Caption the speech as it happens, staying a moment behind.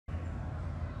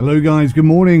Hello guys, good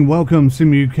morning, welcome,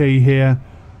 SimUK here.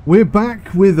 We're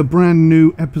back with a brand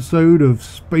new episode of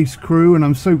Space Crew, and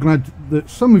I'm so glad that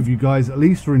some of you guys at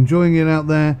least are enjoying it out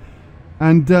there.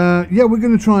 And yeah, we're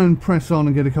going to try and press on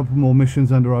and get a couple more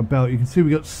missions under our belt. You can see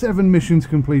we got 7 missions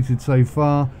completed so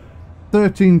far,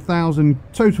 13,000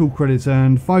 total credits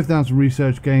earned, 5,000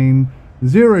 research gain,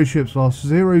 0 ships lost,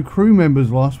 0 crew members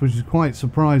lost, which is quite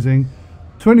surprising.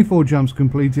 24 jumps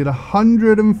completed,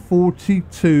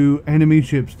 142 enemy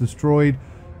ships destroyed,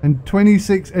 and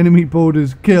 26 enemy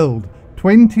boarders killed.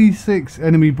 26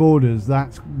 enemy boarders,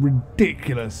 that's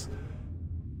ridiculous.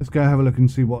 Let's go have a look and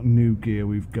see what new gear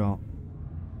we've got.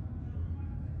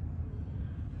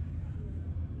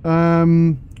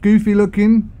 Goofy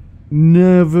looking,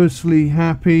 nervously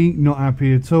happy, not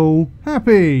happy at all,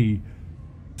 happy,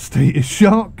 state of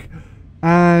shock,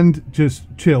 and just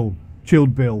chilled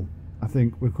Bill. I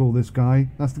think we'll call this guy.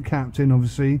 That's the captain,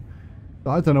 obviously. But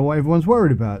I don't know what everyone's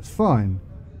worried about. It's fine.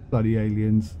 Bloody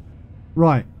aliens.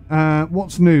 Right.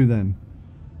 What's new then?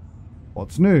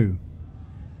 What's new?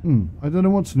 I don't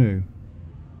know what's new.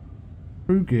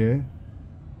 Crew gear.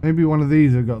 Maybe one of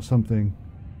these have got something.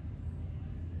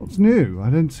 What's new? I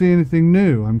don't see anything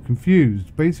new. I'm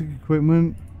confused. Basic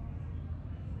equipment.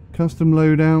 Custom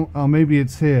loadout. Oh, maybe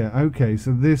it's here. Okay,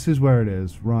 so this is where it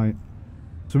is. Right.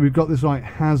 So we've got this like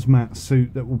hazmat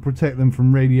suit that will protect them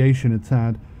from radiation a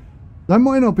tad. That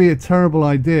might not be a terrible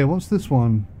idea. What's this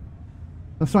one?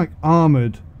 That's like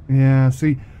armored. Yeah,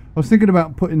 see, I was thinking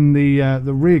about putting the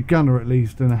rear gunner at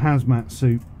least in a hazmat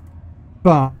suit,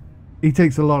 but he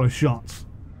takes a lot of shots,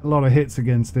 a lot of hits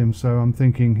against him. So I'm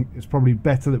thinking it's probably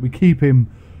better that we keep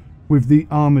him with the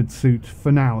armored suit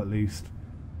for now at least.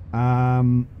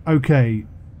 Okay.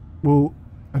 Well,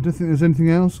 I don't think there's anything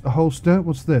else. A holster.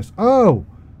 What's this? Oh,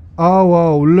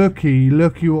 looky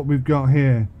what we've got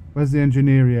here. Where's the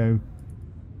Engineerio?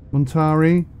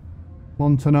 Montanari.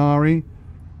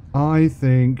 I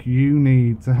think you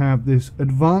need to have this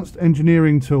advanced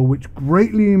engineering tool which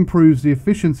greatly improves the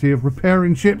efficiency of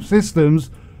repairing ship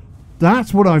systems.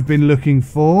 That's what I've been looking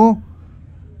for.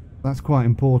 That's quite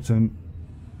important.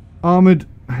 Armored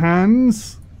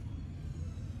hands.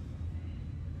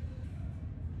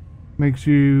 Makes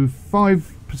you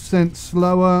 5%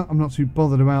 slower. I'm not too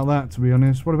bothered about that, to be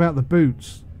honest. What about the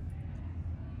boots?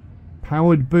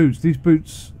 Powered boots. These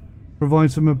boots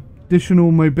provide some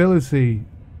additional mobility,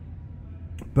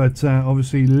 but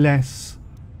obviously less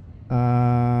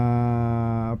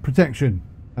protection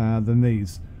than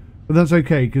these. But that's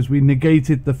okay, because we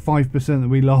negated the 5% that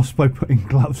we lost by putting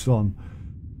gloves on.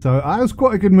 So that was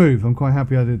quite a good move. I'm quite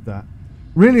happy I did that.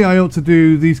 Really, I ought to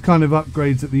do these kind of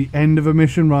upgrades at the end of a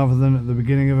mission rather than at the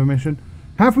beginning of a mission.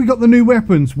 Have we got the new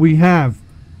weapons? We have.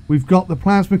 We've got the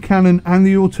plasma cannon and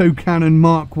the auto cannon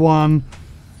Mark 1.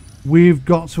 We've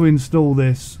got to install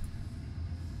this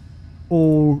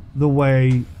all the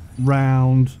way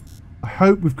round. I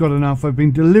hope we've got enough. I've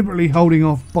been deliberately holding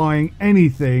off buying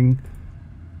anything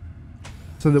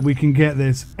so that we can get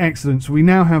this. Excellent. So we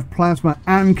now have plasma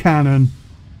and cannon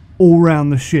all around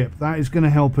the ship. That is going to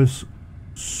help us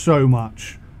so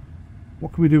much.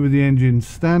 What can we do with the engine?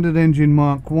 Standard engine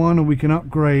Mark 1, or we can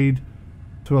upgrade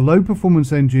to a low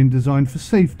performance engine designed for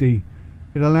safety.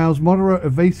 It allows moderate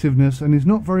evasiveness and is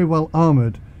not very well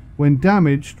armored. When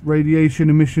damaged, radiation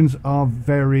emissions are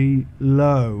very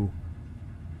low.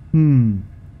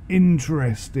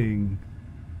 Interesting.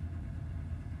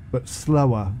 But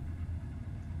slower.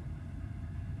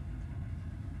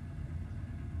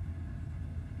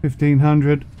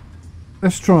 1500.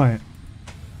 Let's try it.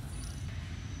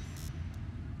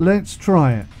 Let's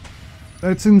try it.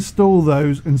 Let's install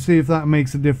those and see if that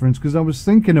makes a difference, because I was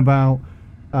thinking about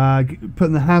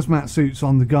putting the hazmat suits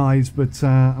on the guys, but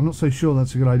I'm not so sure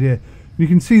that's a good idea. You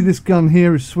can see this gun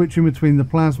here is switching between the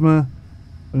plasma,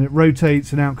 and it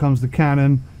rotates and out comes the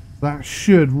cannon. That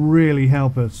should really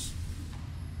help us.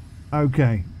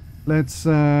 Okay, let's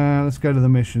go to the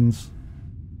missions.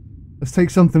 Let's take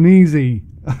something easy.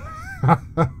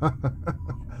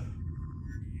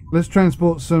 Let's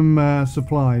transport some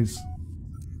supplies.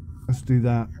 Let's do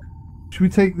that. Should we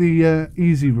take the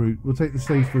easy route? We'll take the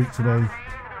safe route today.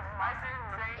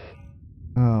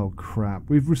 Oh crap.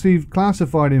 We've received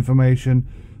classified information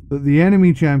that the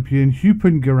enemy champion,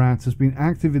 Humankind, has been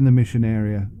active in the mission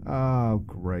area. Oh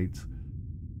great.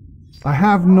 I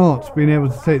have not been able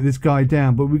to take this guy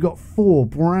down, but we've got 4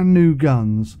 brand new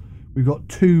guns. We've got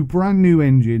 2 brand new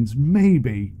engines.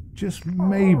 Maybe, just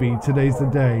maybe, today's the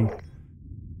day.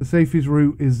 The safest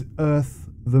route is Earth,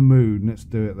 the Moon. Let's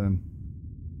do it then.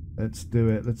 Let's do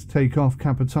it. Let's take off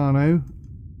Capitano.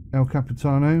 El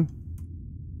Capitano.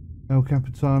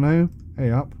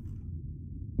 Hey up.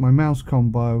 My mouse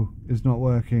combo is not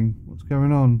working. What's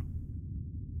going on?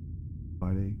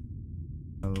 Righty.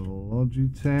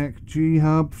 Logitech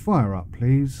G-Hub. Fire up,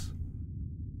 please.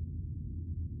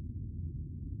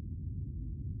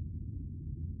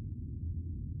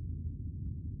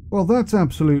 Well, that's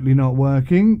absolutely not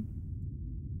working.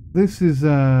 This is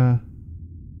oh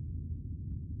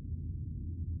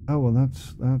well,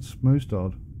 that's most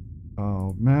odd.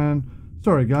 Oh man,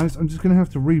 sorry guys, I'm just gonna have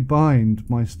to rebind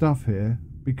my stuff here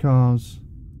because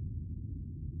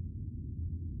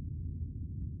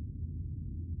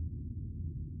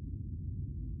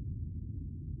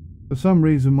for some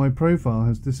reason my profile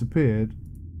has disappeared.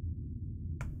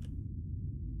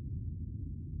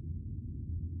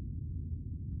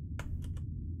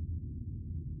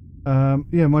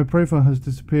 Yeah, my profile has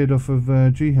disappeared off of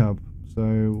G-Hub, so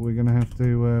we're going to have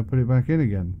to put it back in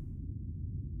again.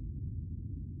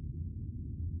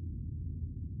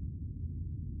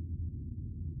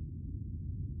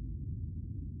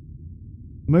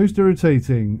 Most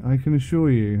irritating, I can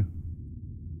assure you.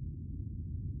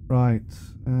 Right,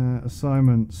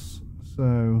 assignments.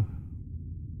 So,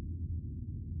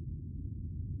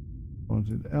 what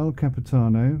is it? El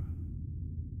Capitano.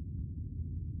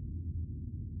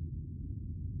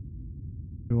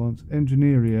 We want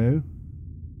Engineerio.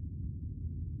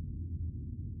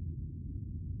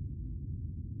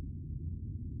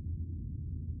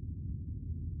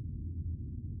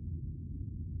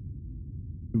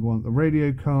 We want the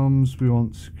radio comms. We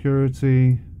want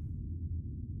security.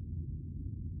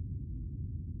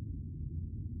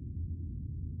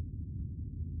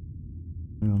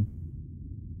 Hang on.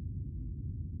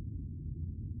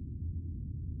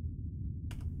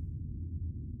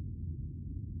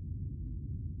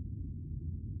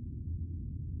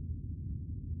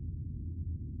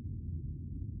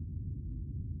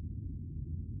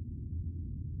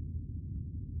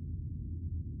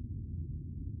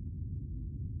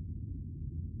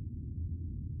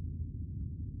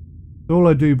 All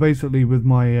I do basically with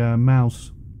my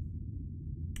mouse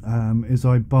is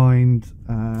I bind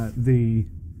the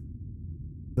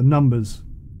numbers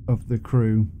of the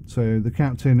crew. So the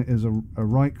captain is a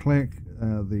right click,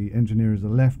 the engineer is a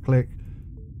left click,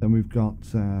 then we've got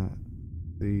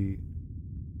the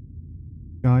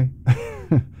guy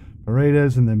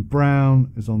Paredes, and then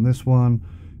Brown is on this one,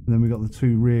 and then we've got the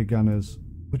two rear gunners,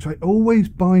 which I always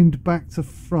bind back to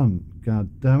front.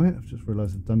 God damn it, I've just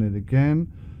realised I've done it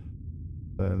again.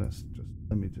 So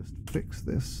let me just fix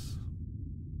this.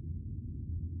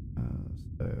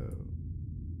 So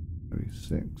maybe 6.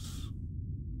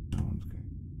 That one's going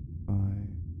 5.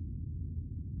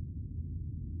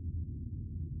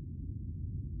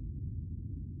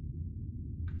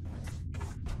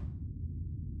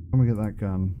 Can we get that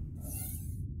gun?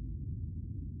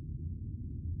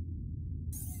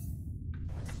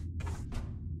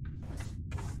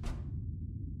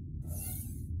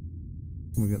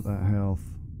 Can we get that health?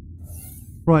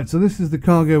 Right, so this is the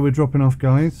cargo we're dropping off,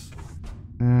 guys,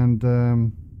 and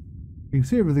you can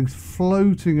see everything's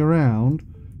floating around,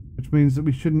 which means that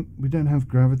we don't have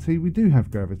gravity. We do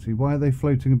have gravity. Why are they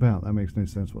floating about? That makes no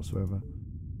sense whatsoever.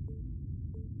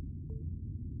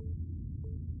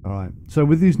 Alright, so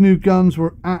with these new guns,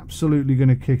 we're absolutely going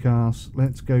to kick ass.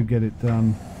 Let's go get it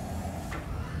done.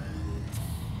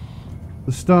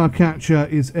 The Starcatcher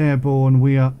is airborne.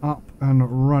 We are up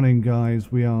and running,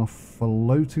 guys. We are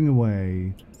floating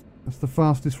away. That's the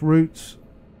fastest route.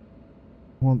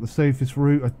 I want the safest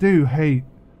route. I do hate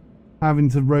having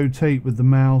to rotate with the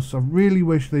mouse. I really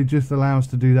wish they'd just allow us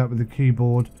to do that with the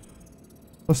keyboard.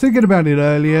 I was thinking about it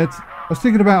earlier. I was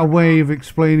thinking about a way of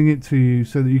explaining it to you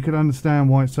so that you could understand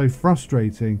why it's so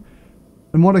frustrating.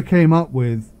 And what I came up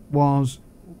with was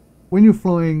when you're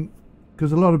flying,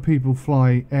 because a lot of people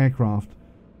fly aircraft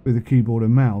with a keyboard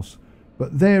and mouse,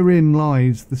 but therein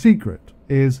lies the secret,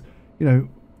 is, you know,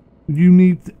 you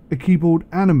need a keyboard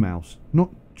and a mouse, not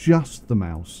just the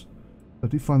mouse. I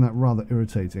do find that rather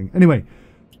irritating. Anyway,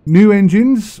 new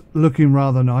engines looking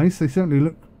rather nice. They certainly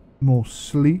look more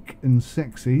sleek and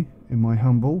sexy, in my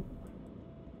humble.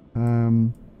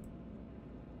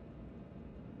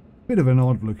 Bit of an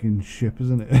odd looking ship,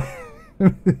 isn't it?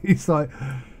 It's like,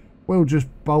 we'll just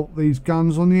bolt these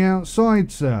guns on the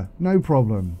outside, sir. No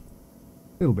problem.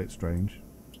 Little bit strange.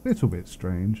 Little bit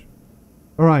strange.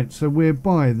 Alright, so we're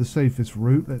by the safest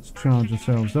route. Let's charge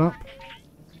ourselves up.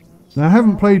 Now, I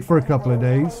haven't played for a couple of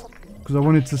days because I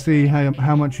wanted to see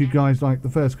how much you guys liked the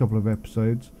first couple of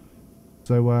episodes.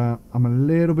 So I'm a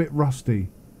little bit rusty.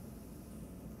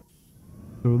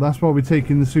 So that's why we're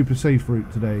taking the super safe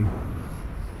route today.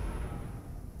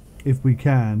 If we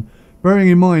can. Bearing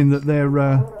in mind that they're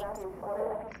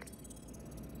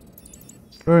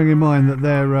Bearing in mind that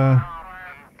they're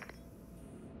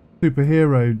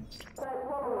superhero.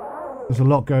 There's a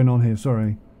lot going on here,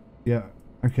 sorry. Yeah,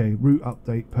 okay, route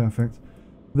update, perfect.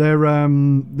 Their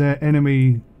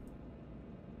enemy,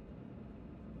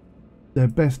 their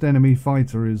best enemy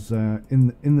fighter is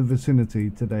in the vicinity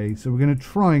today, so we're going to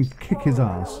try and kick his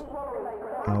ass.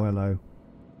 Oh, hello.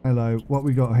 Hello, what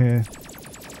we got here?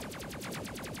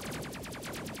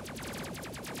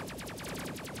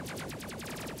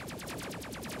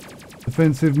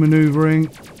 Defensive manoeuvring.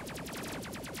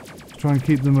 Let's try and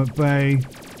keep them at bay.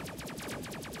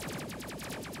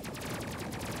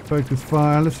 Focus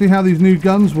fire. Let's see how these new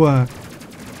guns work.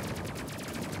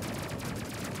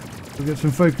 We'll get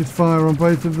some focus fire on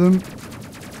both of them.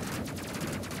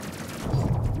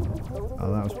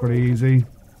 Oh, that was pretty easy.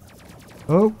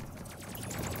 Oh.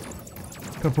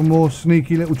 A couple more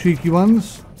sneaky little cheeky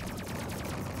ones.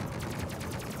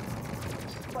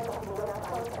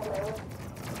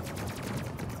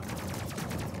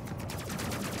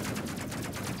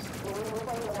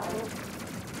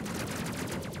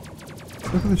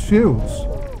 Look at the shields.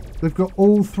 They've got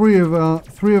all three of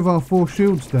our 4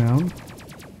 shields down.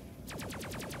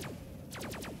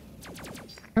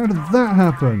 How did that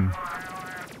happen?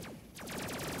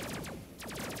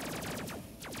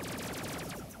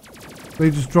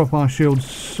 They just drop our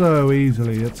shields so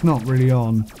easily. It's not really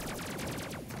on.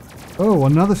 Oh,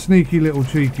 another sneaky little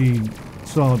cheeky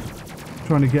sod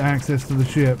trying to get access to the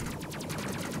ship.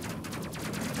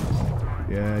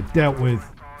 Yeah, dealt with.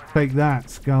 Take that,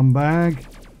 scumbag.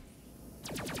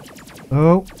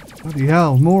 Oh, bloody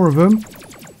hell, more of them.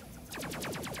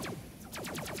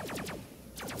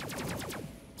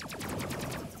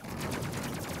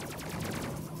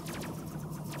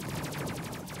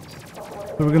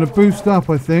 So we're going to boost up,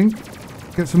 I think.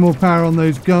 Get some more power on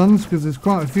those guns, because there's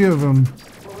quite a few of them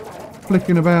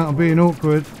flicking about and being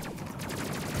awkward.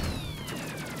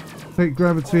 Take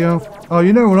gravity off. Oh,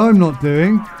 you know what I'm not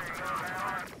doing?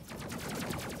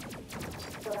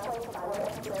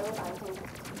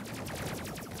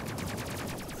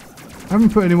 I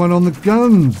haven't put anyone on the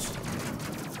guns.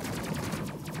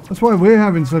 That's why we're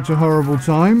having such a horrible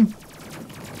time.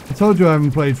 I told you I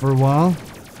haven't played for a while.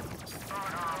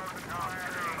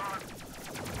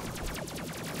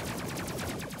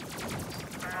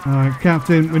 Alright,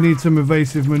 Captain, we need some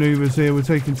evasive maneuvers here. We're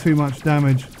taking too much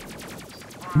damage.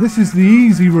 This is the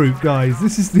easy route, guys.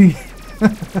 This is the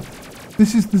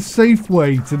this is the safe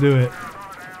way to do it.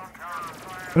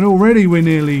 And already we're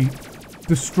nearly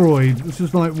destroyed. This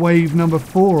is like wave number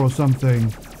 4 or something.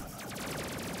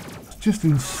 It's just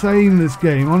insane, this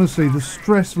game. Honestly, the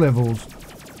stress levels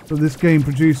that this game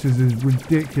produces is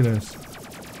ridiculous.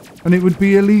 And it would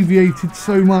be alleviated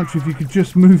so much if you could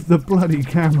just move the bloody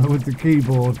camera with the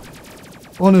keyboard.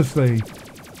 Honestly.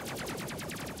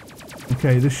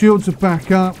 Okay, the shields are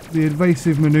back up. The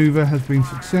evasive maneuver has been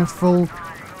successful.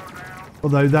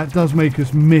 Although that does make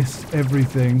us miss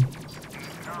everything.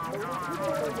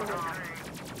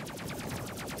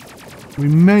 We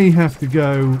may have to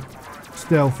go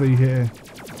stealthy here,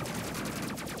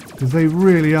 because they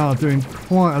really are doing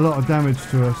quite a lot of damage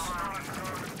to us.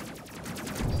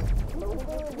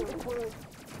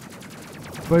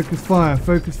 Focus fire,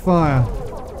 focus fire.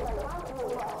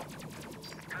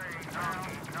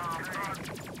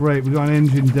 Great, we've got an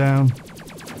engine down.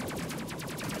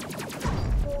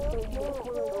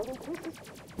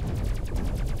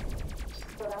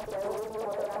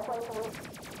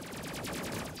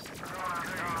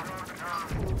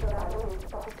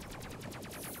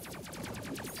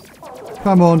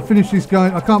 Come on, finish this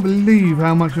guy. I can't believe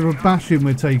how much of a bashing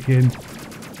we're taking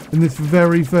in this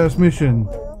very first mission.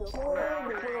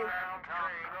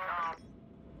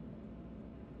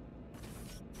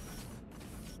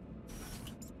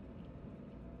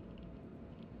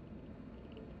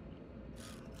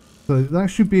 So that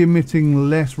should be emitting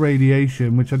less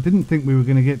radiation, which I didn't think we were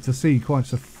going to get to see quite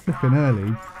so flipping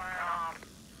early.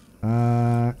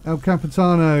 El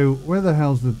Capitano, where the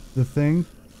hell's the thing?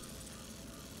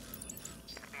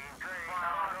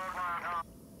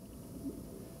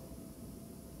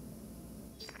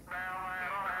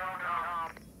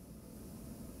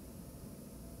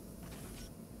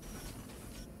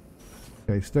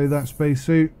 Okay, stow that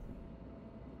spacesuit.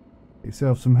 Get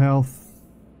yourself some health.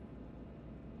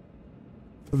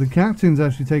 So the captain's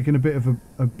actually taken a bit of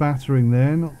a battering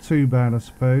there. Not too bad, I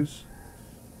suppose.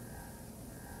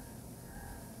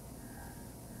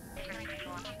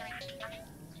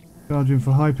 Charging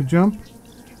for hyper jump.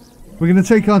 We're going to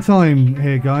take our time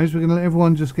here, guys. We're going to let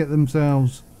everyone just get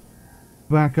themselves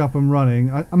back up and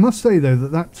running. I must say, though,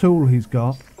 that tool he's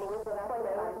got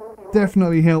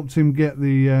definitely helped him get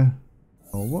the...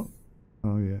 oh, what?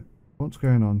 Oh yeah. What's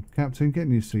going on? Captain, get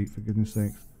in your seat, for goodness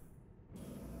sakes.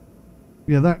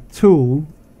 Yeah, that tool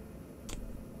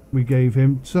we gave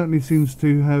him certainly seems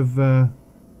to have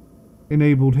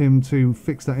enabled him to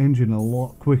fix that engine a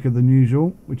lot quicker than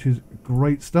usual, which is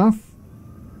great stuff.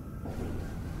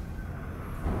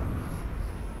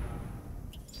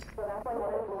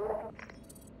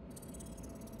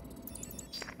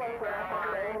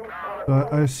 So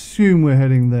I assume we're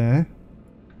heading there.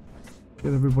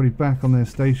 Get everybody back on their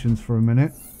stations for a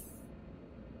minute.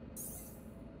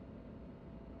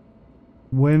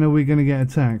 When are we going to get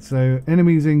attacked? So,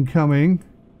 enemies incoming.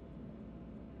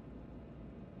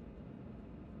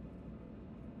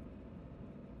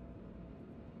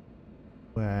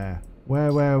 Where?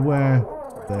 Where?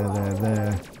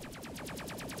 There.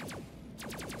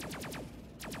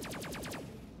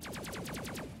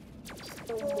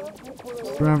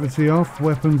 Gravity off,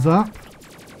 weapons up.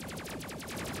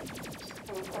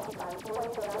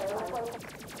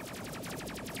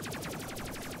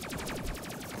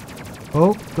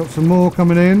 Oh, got some more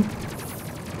coming in.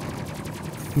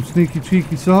 Some sneaky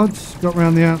cheeky sods. Got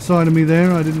round the outside of me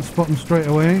there. I didn't spot them straight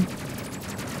away.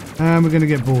 And we're going to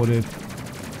get boarded.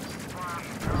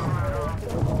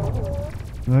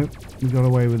 Nope, we got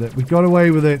away with it. We got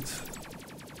away with it.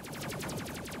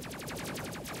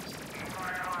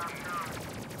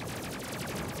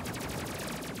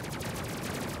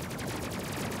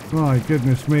 My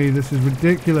goodness me, this is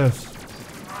ridiculous.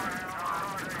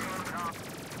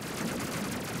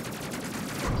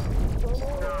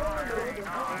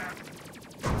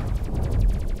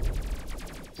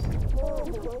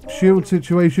 Shield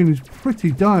situation is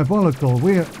pretty diabolical.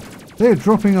 They're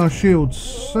dropping our shields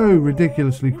so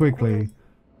ridiculously quickly.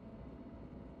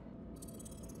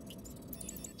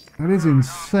 That is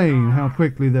insane how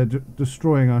quickly they're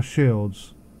destroying our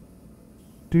shields.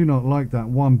 Do not like that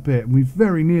one bit. We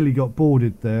very nearly got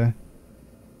boarded there.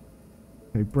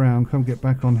 Okay, Brown, come get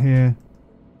back on here.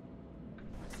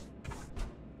 I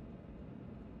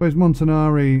suppose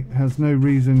Montanari has no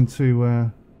reason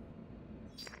to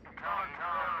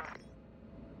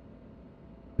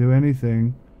do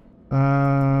anything.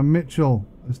 Mitchell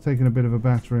has taken a bit of a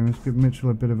battering. Let's give Mitchell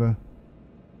a bit of a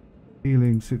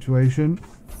healing situation.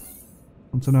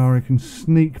 Montanari can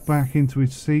sneak back into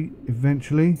his seat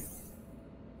eventually.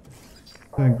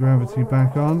 Turn gravity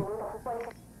back on.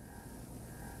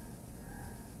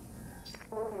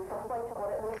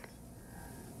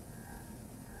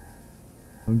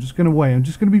 I'm just going to wait. I'm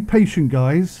just going to be patient,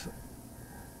 guys.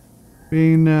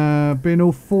 Being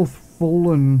all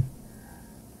forceful and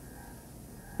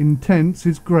intense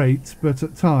is great, but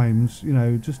at times, you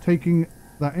know, just taking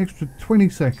that extra 20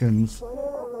 seconds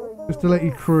just to let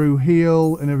your crew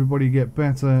heal and everybody get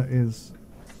better is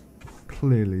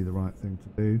clearly the right thing to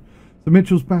do. So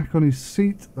Mitchell's back on his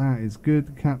seat. That is good.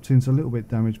 The captain's a little bit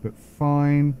damaged, but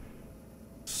fine.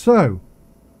 So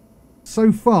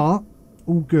far,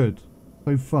 all good.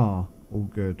 So far, all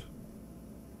good.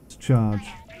 Let's charge.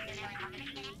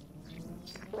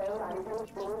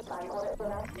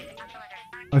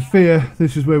 I fear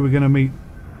this is where we're going to meet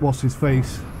what's his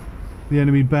face, the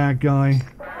enemy bad guy.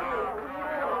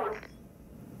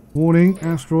 Warning,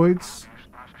 asteroids.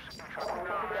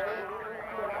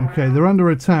 Okay, they're under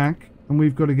attack, and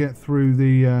we've got to get through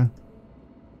the.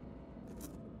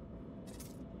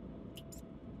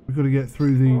 We've got to get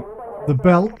through the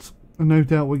belt, and no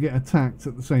doubt we'll get attacked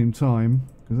at the same time,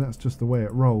 because that's just the way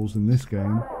it rolls in this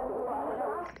game.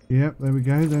 Yep, there we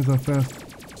go. There's our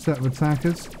first set of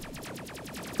attackers.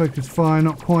 Focus fire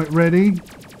not quite ready.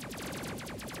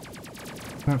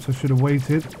 Perhaps I should have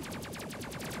waited.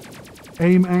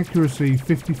 Aim accuracy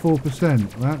 54%.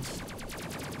 That's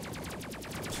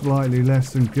slightly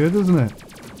less than good, isn't it?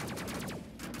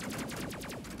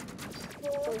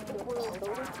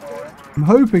 I'm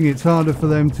hoping it's harder for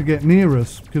them to get near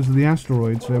us because of the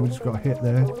asteroid, so we just got hit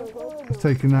there. I've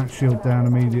taken that shield down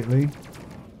immediately.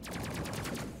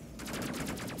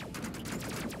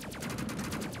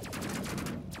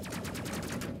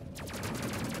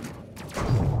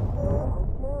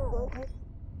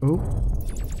 Oh.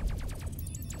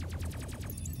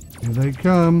 Here they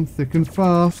come, thick and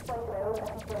fast.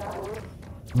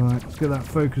 Right, let's get that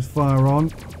focus fire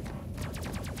on.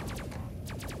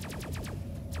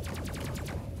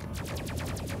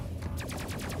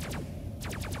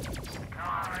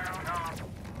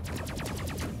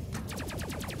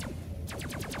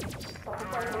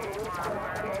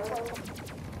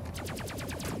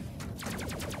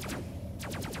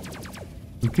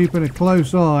 We're keeping a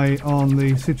close eye on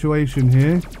the situation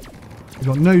here. We've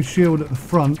got no shield at the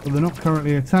front, but they're not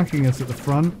currently attacking us at the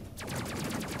front.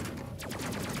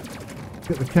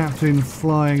 Get the captain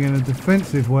flying in a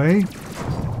defensive way.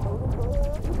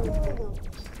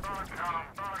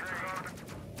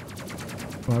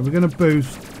 Right, we're going to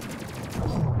boost.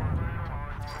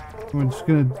 We're just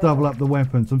going to double up the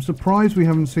weapons. I'm surprised we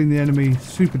haven't seen the enemy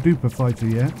super duper fighter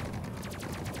yet.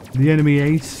 The enemy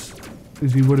ace,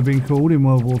 as he would have been called in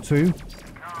World War II.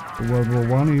 Or World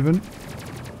War I even.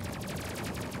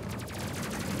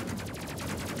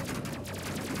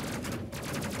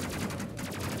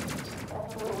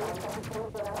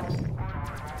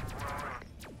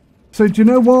 So do you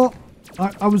know what?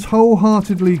 I was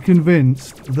wholeheartedly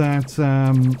convinced that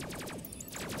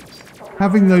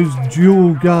having those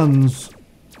dual guns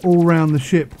all around the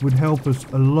ship would help us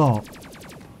a lot.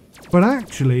 But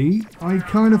actually, I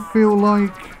kind of feel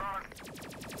like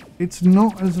it's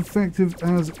not as effective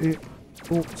as it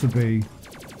ought to be.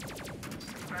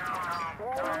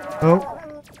 Oh.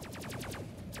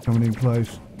 Coming in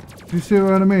close. Do you see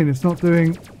what I mean? It's not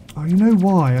doing... Oh, you know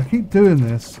why? I keep doing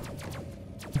this.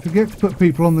 I forget to put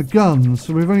people on the guns,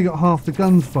 so we've only got half the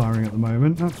guns firing at the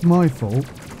moment. That's my fault.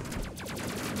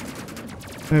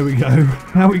 There we go.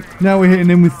 Now we're hitting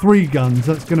him with 3 guns.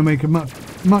 That's going to make a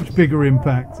much bigger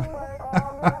impact.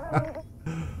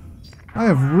 I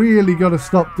have really got to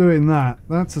stop doing that.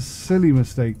 That's a silly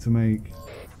mistake to make.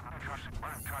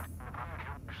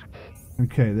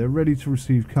 Okay, they're ready to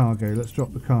receive cargo. Let's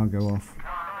drop the cargo off.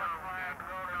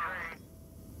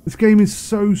 This game is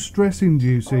so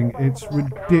stress-inducing, it's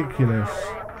ridiculous.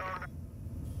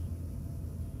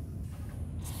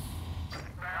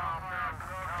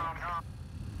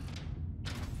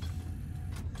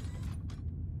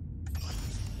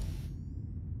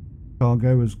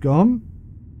 Cargo is gone.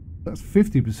 That's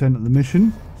 50% of the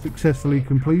mission successfully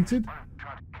completed.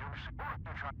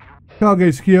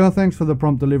 Cargo secure. Thanks for the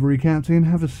prompt delivery, Captain.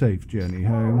 Have a safe journey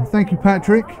home. Thank you,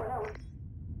 Patrick.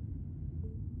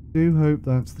 Do hope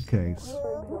that's the case.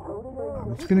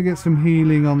 We're just going to get some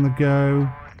healing on the go.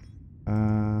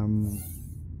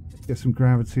 Get some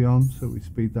gravity on so we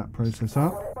speed that process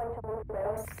up.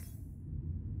 I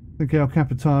think El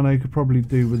Capitano could probably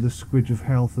do with a squidge of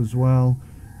health as well.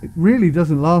 It really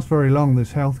doesn't last very long,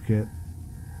 this health kit.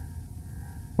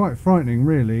 Quite frightening,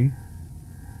 really.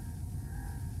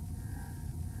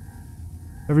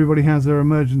 Everybody has their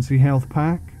emergency health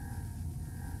pack.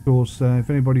 Of course, if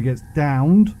anybody gets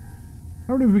downed...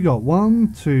 How many have we got?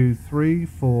 1, 2, 3,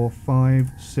 4,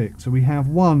 5, 6. So we have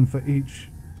 1 for each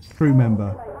crew member.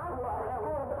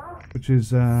 Which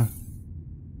is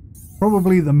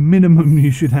probably the minimum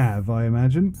you should have, I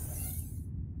imagine.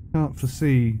 Can't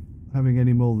foresee having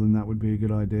any more than that would be a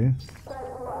good idea.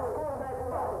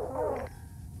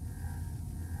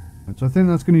 And so I think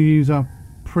that's going to use up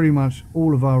pretty much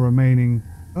all of our remaining...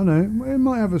 Oh no, it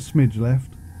might have a smidge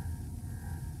left.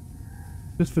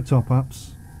 Just for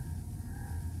top-ups.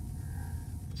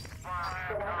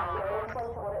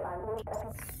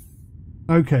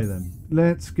 Okay then,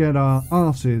 let's get our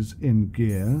arses in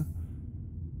gear.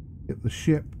 Get the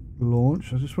ship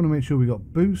launched. I just want to make sure we've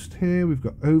got boost here. We've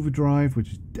got overdrive,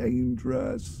 which is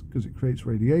dangerous because it creates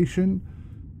radiation.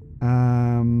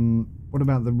 What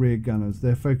about the rear gunners?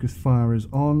 Their focused fire is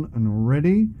on and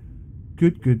ready.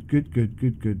 Good, good, good, good,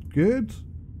 good, good, good.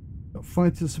 Got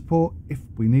fighter support if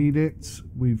we need it.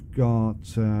 We've got,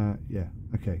 yeah,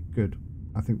 okay, good.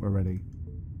 I think we're ready.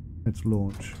 Let's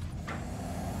launch.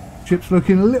 Ship's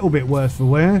looking a little bit worse for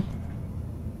wear.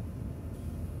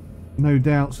 No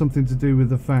doubt something to do with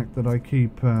the fact that I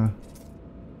keep...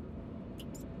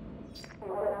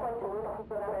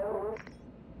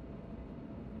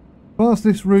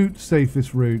 fastest route,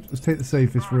 safest route. Let's take the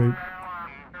safest route.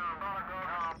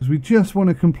 Because we just want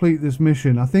to complete this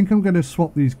mission. I think I'm going to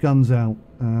swap these guns out.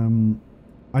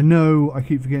 I know I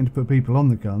keep forgetting to put people on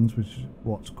the guns, which is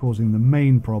what's causing the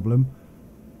main problem.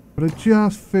 But I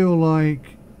just feel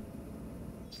like...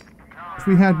 if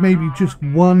we had maybe just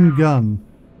one gun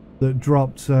that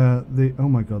dropped the... Oh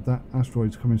my god, that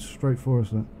asteroid's coming straight for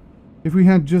us. If we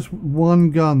had just one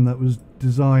gun that was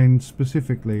designed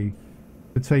specifically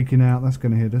for taking out... That's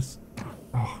going to hit us.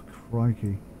 Oh,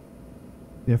 crikey.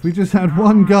 Yeah, if we just had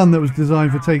one gun that was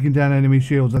designed for taking down enemy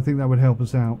shields, I think that would help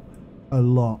us out a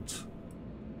lot.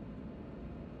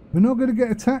 We're not going to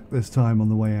get attacked this time on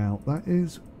the way out. That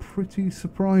is pretty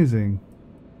surprising.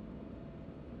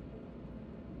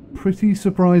 Pretty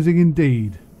surprising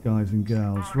indeed, guys and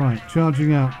girls. Right,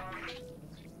 charging up.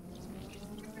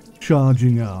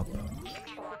 Charging up.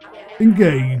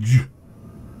 Engage.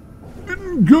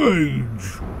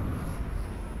 Engage.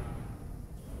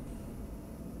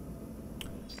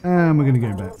 And we're going to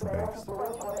go back to base.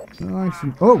 Nice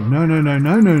and... Oh, no, no, no,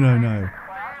 no, no, no, no.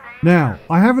 Now,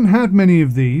 I haven't had many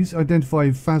of these identify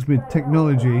Phasmid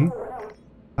technology,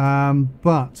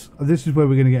 but this is where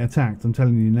we're going to get attacked, I'm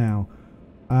telling you now.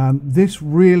 This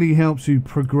really helps you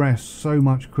progress so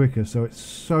much quicker, so it's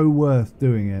so worth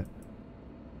doing it.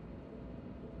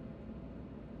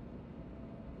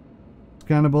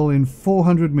 Scannable in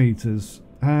 400 meters.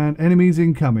 And enemies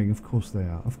incoming. Of course they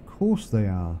are. Of course they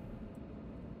are.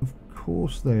 Of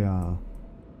course they are.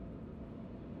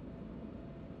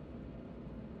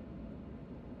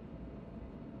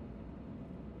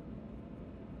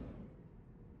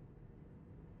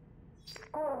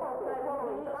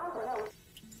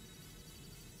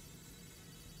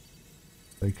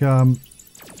 They come.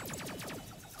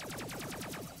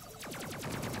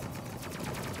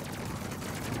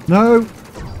 No!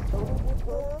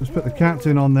 Just put the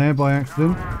captain on there by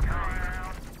accident.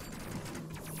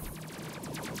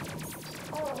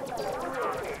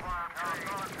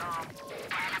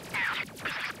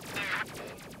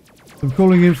 I'm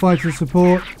calling in fighter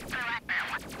support.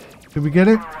 Did we get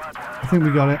it? I think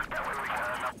we got it.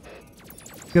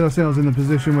 Get ourselves in the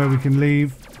position where we can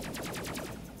leave.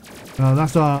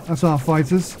 That's our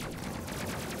fighters.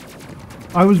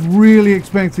 I was really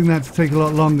expecting that to take a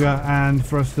lot longer and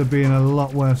for us to be in a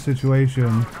lot worse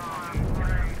situation.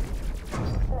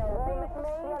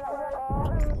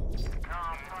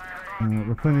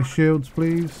 Replenish shields,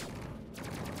 please.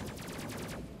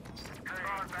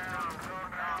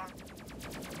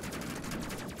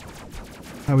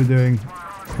 How are we doing?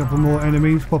 A couple more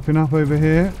enemies popping up over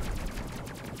here.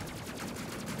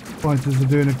 Fighters are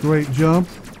doing a great job.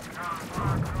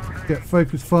 Get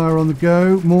focus fire on the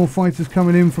go. More fighters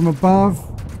coming in from above.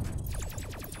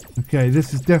 Okay,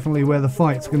 this is definitely where the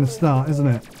fight's going to start, isn't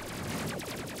it?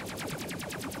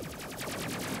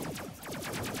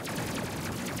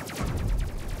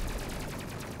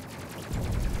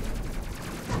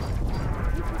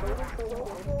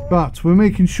 But we're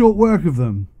making short work of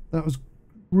them. That was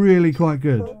really quite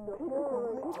good.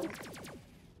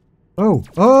 Oh!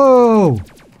 Oh!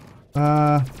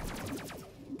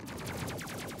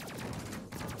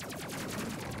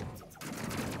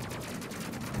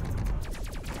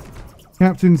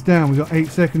 Captain's down. We've got 8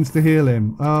 seconds to heal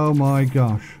him. Oh my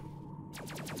gosh.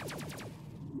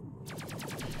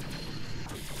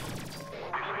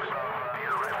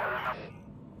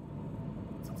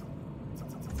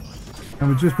 And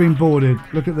we've just been boarded.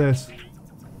 Look at this.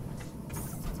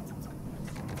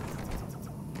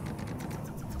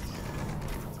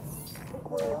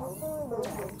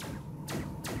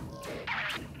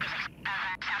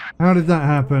 How did that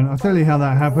happen? I'll tell you how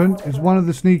that happened. It's one of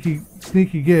the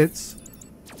sneaky gits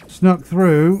snuck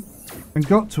through and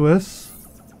got to us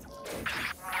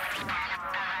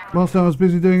whilst I was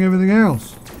busy doing everything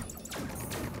else.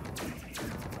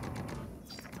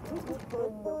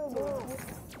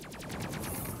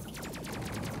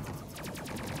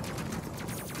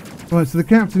 Right, so the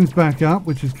captain's back up,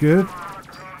 which is good.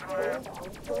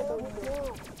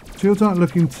 Shields aren't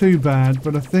looking too bad,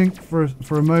 but I think for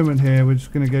a moment here we're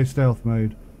just going to go stealth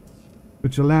mode,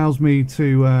 which allows me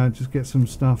to just get some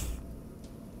stuff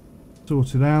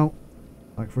sorted out.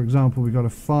 Like for example, we've got a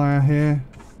fire here.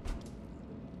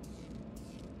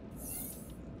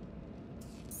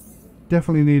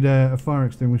 Definitely need a fire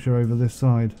extinguisher over this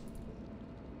side.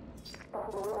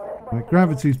 Right,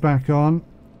 gravity's back on.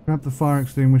 Grab the fire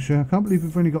extinguisher. I can't believe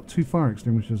we've only got 2 fire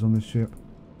extinguishers on this ship.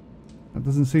 That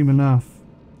doesn't seem enough.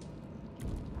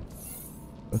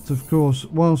 But of course,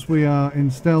 whilst we are in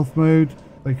stealth mode,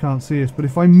 they can't see us. But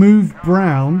if I move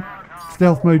brown,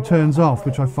 stealth mode turns off,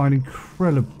 which I find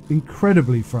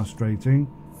incredibly frustrating.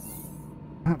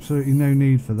 Absolutely no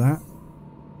need for that.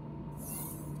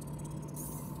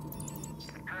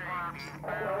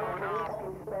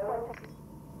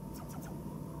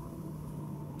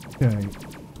 Okay,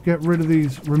 let's get rid of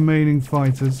these remaining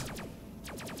fighters.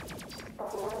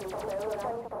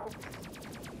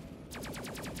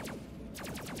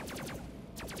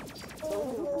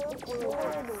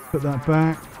 Put that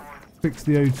back. Fix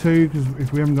the O2, because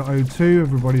if we haven't got O2,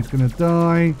 everybody's going to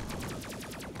die.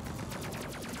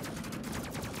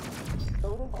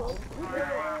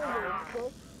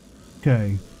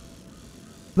 Okay.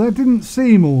 That didn't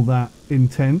seem all that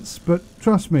intense, but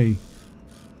trust me,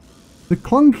 the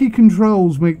clunky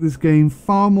controls make this game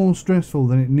far more stressful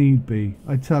than it need be,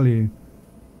 I tell you.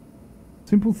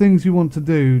 Simple things you want to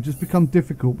do just become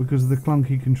difficult because of the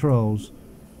clunky controls.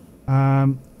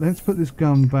 Let's put this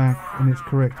gun back in its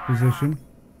correct position.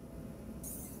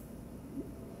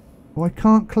 Oh, I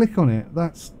can't click on it.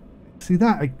 See,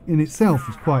 that in itself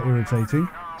is quite irritating.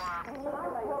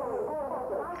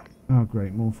 Oh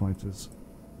great, more fighters.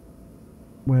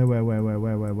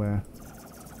 Where?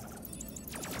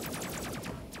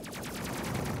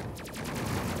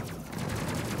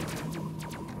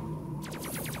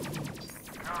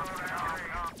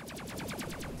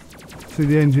 See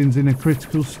the engine's in a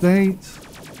critical state.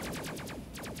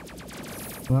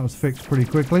 Well, that was fixed pretty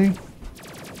quickly.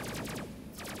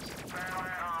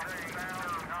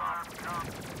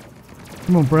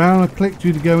 Come on, Brown, I clicked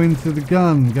you to go into the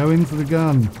gun. Go into the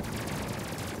gun.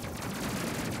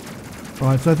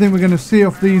 Right, so I think we're going to see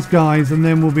off these guys and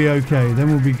then we'll be okay. Then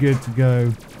we'll be good to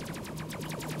go.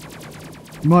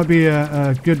 Might be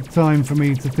a good time for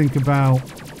me to think about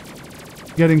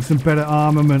getting some better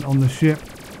armament on the ship,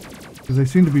 because they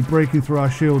seem to be breaking through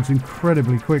our shields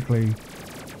incredibly quickly.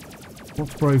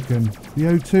 What's broken? The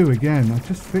O2 again. I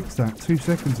just fixed that 2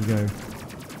 seconds ago.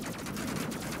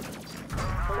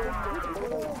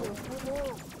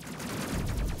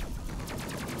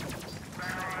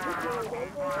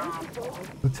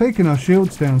 They're taking our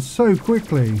shields down so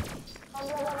quickly.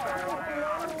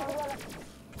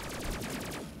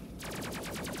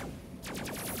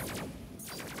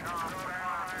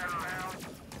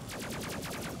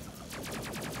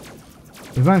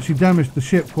 They've actually damaged the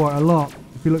ship quite a lot.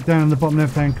 If you look down in the bottom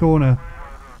left hand corner,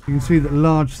 you can see that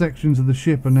large sections of the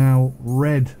ship are now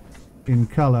red in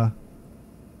colour.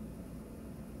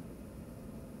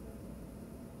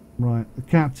 Right, the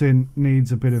captain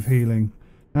needs a bit of healing.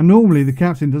 Now normally the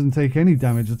captain doesn't take any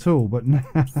damage at all, but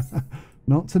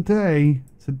not today.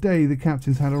 Today the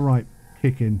captain's had a right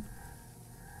kicking.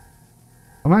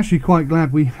 I'm actually quite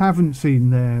glad we haven't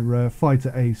seen their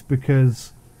fighter ace,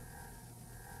 because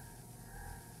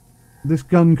this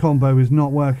gun combo is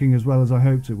not working as well as I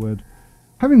hoped it would.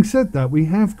 Having said that, we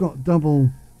have got double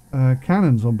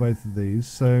cannons on both of these,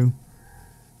 so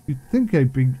you'd think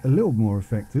they'd be a little more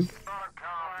effective.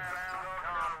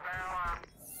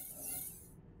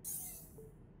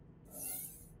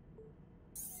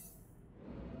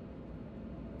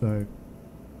 So,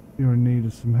 you're in need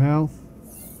of some health.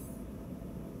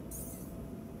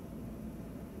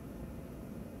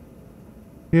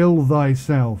 Heal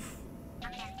thyself.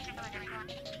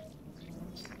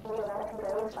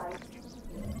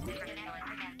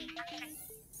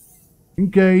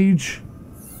 Engage.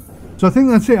 So I think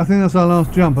that's it. I think that's our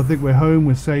last jump. I think we're home.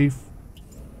 We're safe.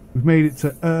 We've made it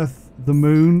to Earth, the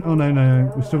moon. Oh,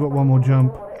 no. We've still got one more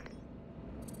jump.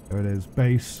 There it is.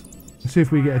 Base. Let's see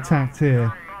if we get attacked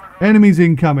here. Enemies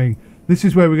incoming. This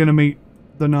is where we're going to meet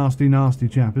the nasty, nasty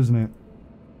chap, isn't it?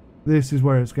 This is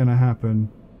where it's going to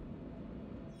happen.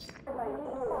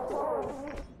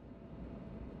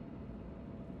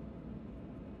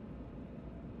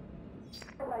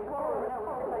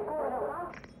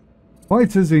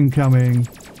 Fighters incoming.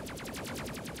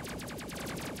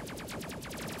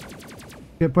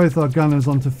 Get both our gunners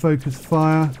onto focus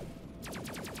fire.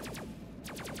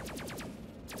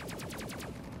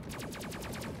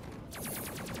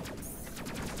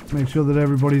 Make sure that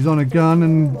everybody's on a gun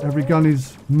and every gun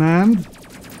is manned.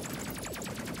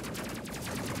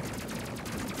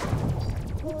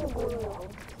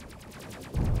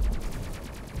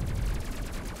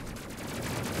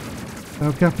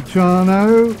 El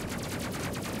Cappuccino.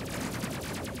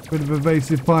 Bit of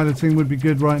evasive piloting would be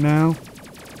good right now.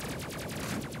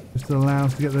 Just to allow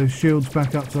us to get those shields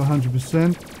back up to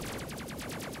 100%.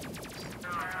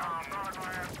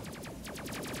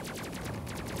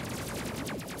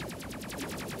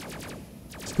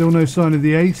 Still no sign of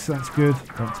the ace. That's good.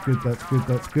 That's good. That's good.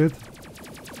 That's good.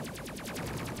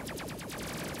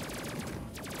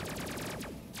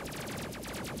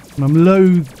 And I'm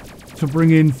loath to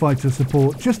bring in fighter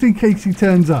support just in case he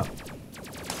turns up.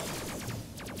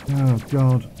 Oh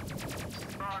God.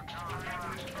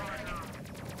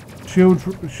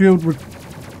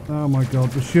 Oh my God,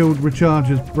 the shield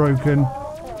recharge is broken.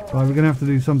 Right, we're gonna have to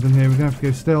do something here. We're gonna have to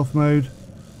go stealth mode.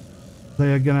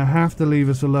 They are gonna have to leave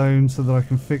us alone so that I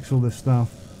can fix all this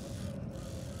stuff.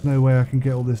 No way I can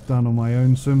get all this done on my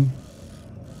own, Sim.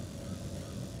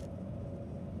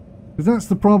 Because that's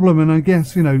the problem, and I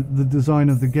guess, you know, the design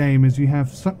of the game is you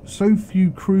have so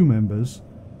few crew members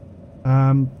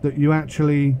that you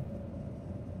actually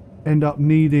end up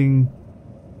needing...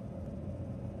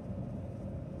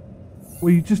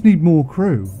 Well, you just need more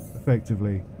crew,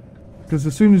 effectively. Because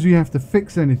as soon as you have to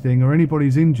fix anything or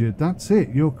anybody's injured, that's it.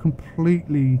 You're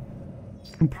completely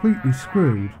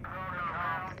screwed.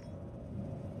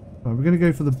 Right, we're going to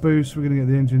go for the boost. We're going to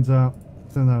get the engines up.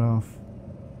 Turn that off.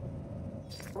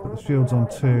 Put the shields on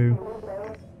 2.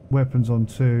 Weapons on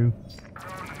 2.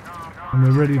 And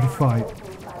we're ready to fight.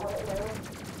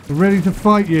 We're ready to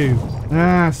fight you.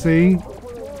 Ah, see?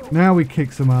 Now we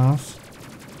kick some ass.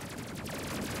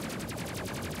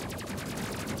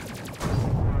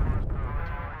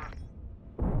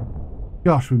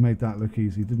 Gosh, we made that look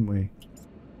easy, didn't we?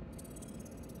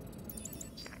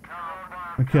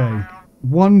 Okay.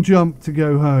 One jump to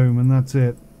go home, and that's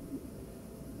it.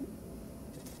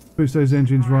 Boost those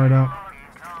engines right up.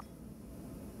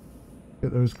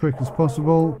 Get there as quick as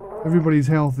possible. Everybody's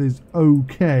health is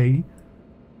okay.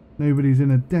 Nobody's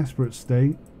in a desperate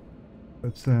state.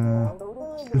 But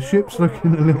the ship's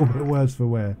looking a little bit worse for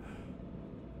wear.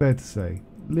 Fair to say.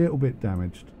 A little bit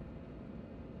damaged.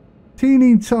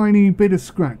 Teeny tiny bit of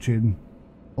scratching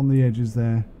on the edges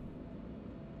there.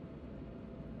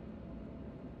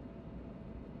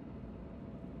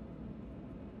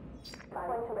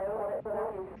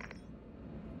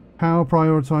 Power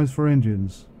prioritised for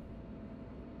engines.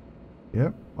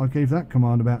 Yep, I gave that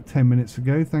command about 10 minutes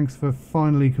ago. Thanks for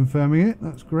finally confirming it.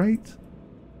 That's great.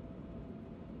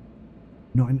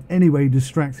 Not in any way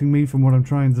distracting me from what I'm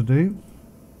trying to do.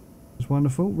 It's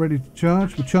wonderful. Ready to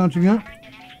charge. We're charging up.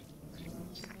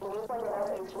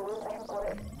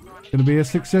 Going to be a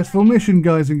successful mission,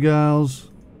 guys and gals.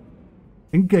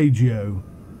 Engagio.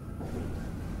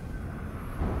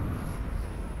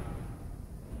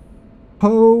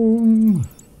 Home,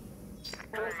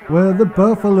 where the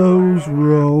buffaloes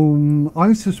roam.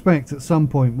 I suspect at some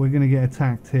point we're going to get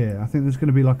attacked here. I think there's going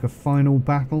to be like a final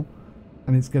battle,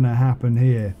 and it's going to happen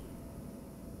here.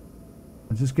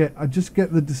 I just get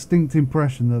the distinct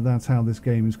impression that that's how this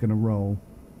game is going to roll.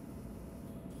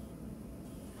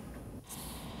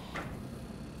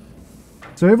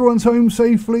 So everyone's home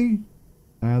safely.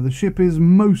 The ship is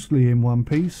mostly in one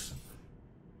piece,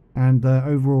 and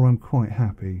overall I'm quite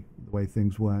happy way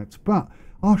things worked, but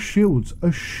our shields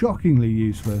are shockingly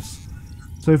useless.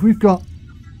 So if we've got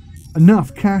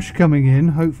enough cash coming in,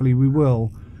 hopefully we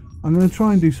will, I'm going to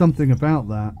try and do something about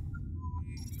that.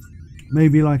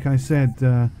 Maybe, like I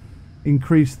said,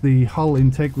 increase the hull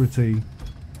integrity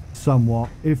somewhat,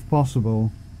 if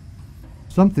possible.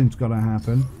 Something's got to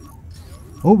happen.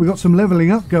 Oh, we got some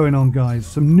leveling up going on, guys.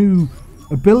 Some new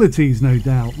abilities, no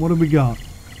doubt. What have we got?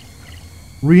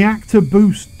 Reactor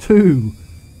Boost 2.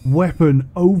 Weapon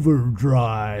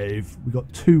overdrive. We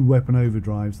got 2 weapon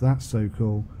overdrives. That's so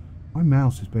cool. My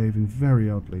mouse is behaving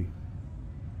very oddly.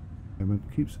 It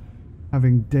keeps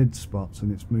having dead spots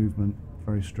in its movement.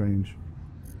 Very strange.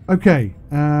 Okay.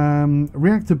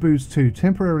 Reactor boost 2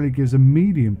 temporarily gives a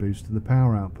medium boost to the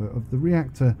power output of the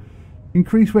reactor.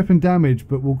 Increase weapon damage,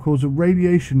 but will cause a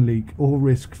radiation leak or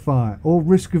risk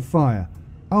of fire.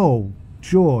 Oh,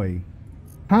 joy.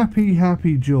 Happy,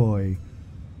 happy joy.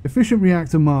 Efficient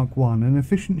Reactor Mark 1, an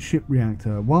efficient ship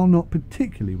reactor. While not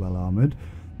particularly well armoured,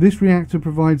 this reactor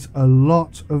provides a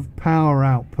lot of power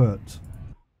output.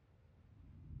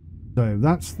 So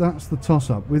that's the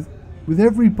toss-up. With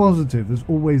every positive, there's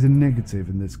always a negative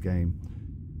in this game.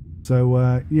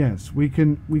 So yes, we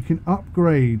can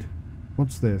upgrade.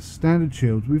 What's this? Standard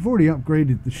shields. We've already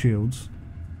upgraded the shields,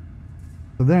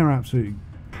 so they're absolutely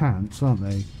pants, aren't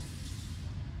they?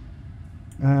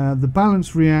 The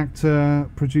balanced reactor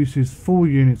produces 4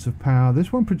 units of power.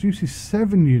 This one produces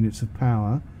 7 units of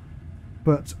power,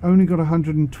 but only got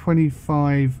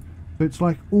 125. So it's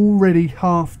like already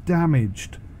half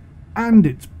damaged, and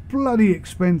it's bloody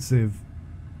expensive.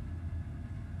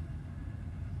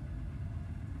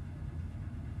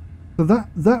 So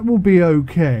that will be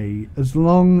okay as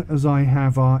long as I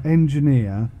have our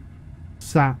engineer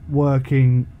sat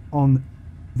working on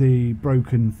the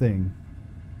broken thing.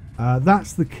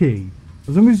 That's the key.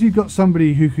 As long as you've got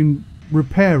somebody who can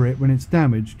repair it when it's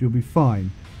damaged, you'll be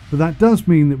fine. But that does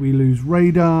mean that we lose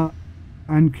radar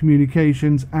and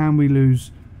communications, and we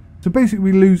lose... So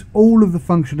basically we lose all of the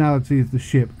functionality of the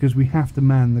ship because we have to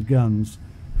man the guns.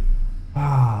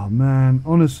 Ah, man,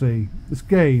 honestly, this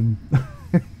game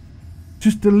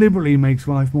just deliberately makes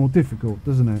life more difficult,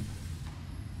 doesn't it?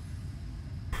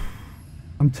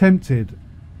 I'm tempted.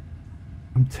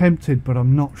 I'm tempted, but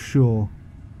I'm not sure.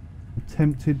 I'm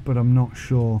tempted, but I'm not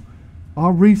sure.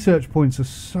 Our research points are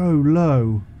so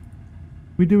low.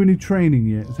 We do any training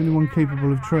yet? Is anyone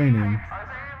capable of training?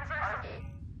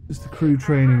 This is the crew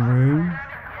training room.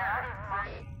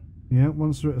 Yeah,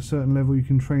 once they're at a certain level, you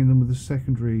can train them with a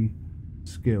secondary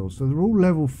skill. So they're all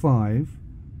level 5.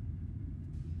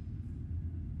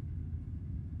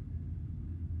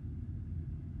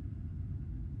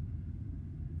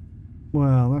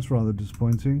 Well, that's rather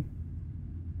disappointing.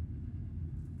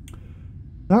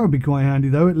 That would be quite handy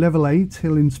though. At level 8,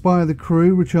 he'll inspire the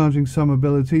crew, recharging some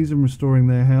abilities and restoring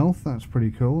their health. That's pretty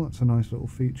cool. That's a nice little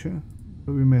feature.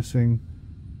 What are we missing?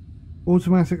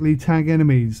 Automatically tag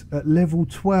enemies at level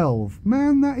 12.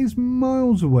 Man, that is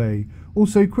miles away.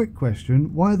 Also, quick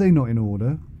question. Why are they not in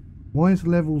order? Why is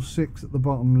level 6 at the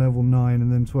bottom, level 9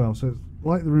 and then 12? So it's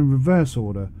like they're in reverse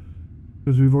order,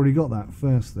 because we've already got that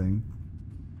first thing.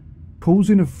 Calls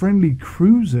in a friendly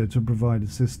cruiser to provide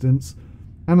assistance.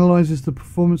 Analyzes the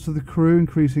performance of the crew,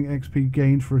 increasing XP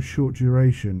gained for a short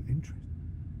duration. Interesting.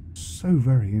 So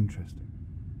very interesting.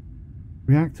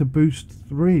 Reactor boost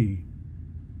 3.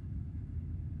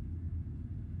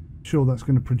 Sure, that's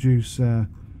going to produce a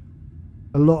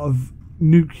lot of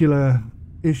nuclear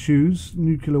issues,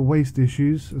 nuclear waste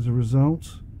issues as a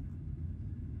result.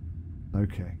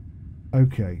 Okay.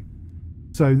 Okay.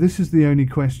 So this is the only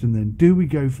question then. Do we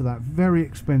go for that very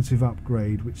expensive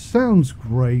upgrade, which sounds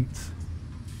great?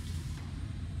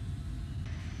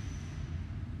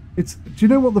 Do you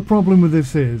know what the problem with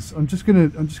this is? I'm just gonna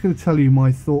tell you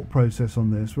my thought process on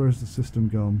this. Where has the system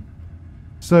gone?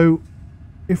 So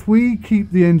if we keep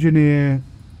the engineer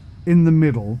in the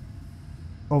middle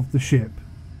of the ship,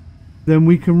 then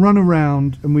we can run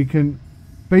around and we can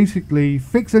basically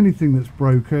fix anything that's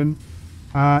broken,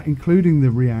 including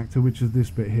the reactor, which is this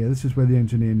bit here. This is where the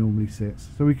engineer normally sits.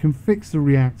 So we can fix the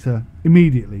reactor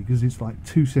immediately because it's like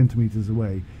 2 centimeters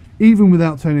away, even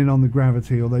without turning on the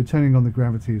gravity, although turning on the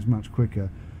gravity is much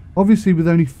quicker. Obviously, with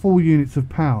only 4 units of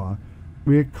power,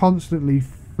 we are constantly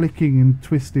flicking and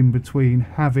twisting between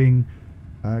having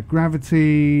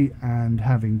gravity and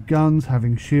having guns,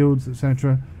 having shields,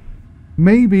 etc.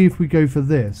 Maybe if we go for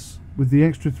this, with the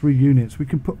extra 3 units, we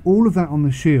can put all of that on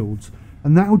the shields,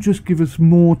 and that will just give us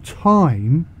more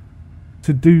time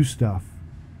to do stuff.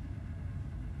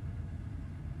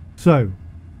 So,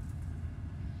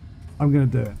 I'm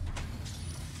going to do it.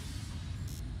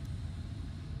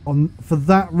 For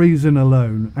that reason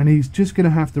alone, and he's just going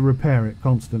to have to repair it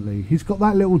constantly. He's got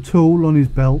that little tool on his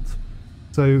belt,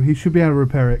 so he should be able to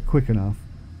repair it quick enough.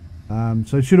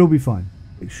 So it should all be fine.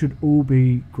 It should all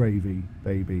be gravy,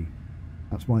 baby.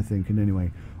 That's my thinking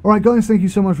anyway. Alright guys, thank you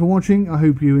so much for watching. I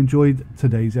hope you enjoyed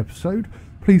today's episode.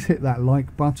 Please hit that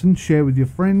like button, share with your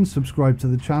friends, subscribe to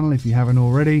the channel if you haven't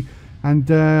already. And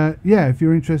yeah, if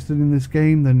you're interested in this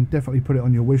game, then definitely put it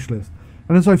on your wish list.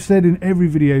 And as I've said in every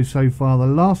video so far, the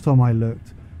last time I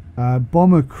looked,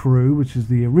 Bomber Crew, which is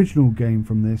the original game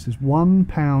from this, is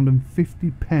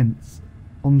 £1.50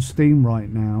 on Steam right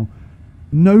now.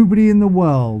 Nobody in the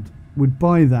world would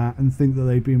buy that and think that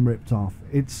they've been ripped off.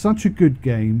 It's such a good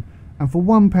game, and for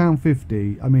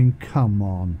 £1.50, I mean, come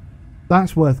on.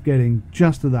 That's worth getting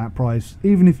just at that price.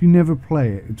 Even if you never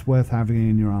play it, it's worth having it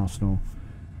in your arsenal.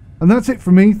 And that's it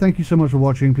from me. Thank you so much for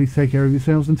watching. Please take care of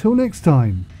yourselves. Until next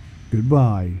time.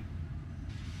 Goodbye.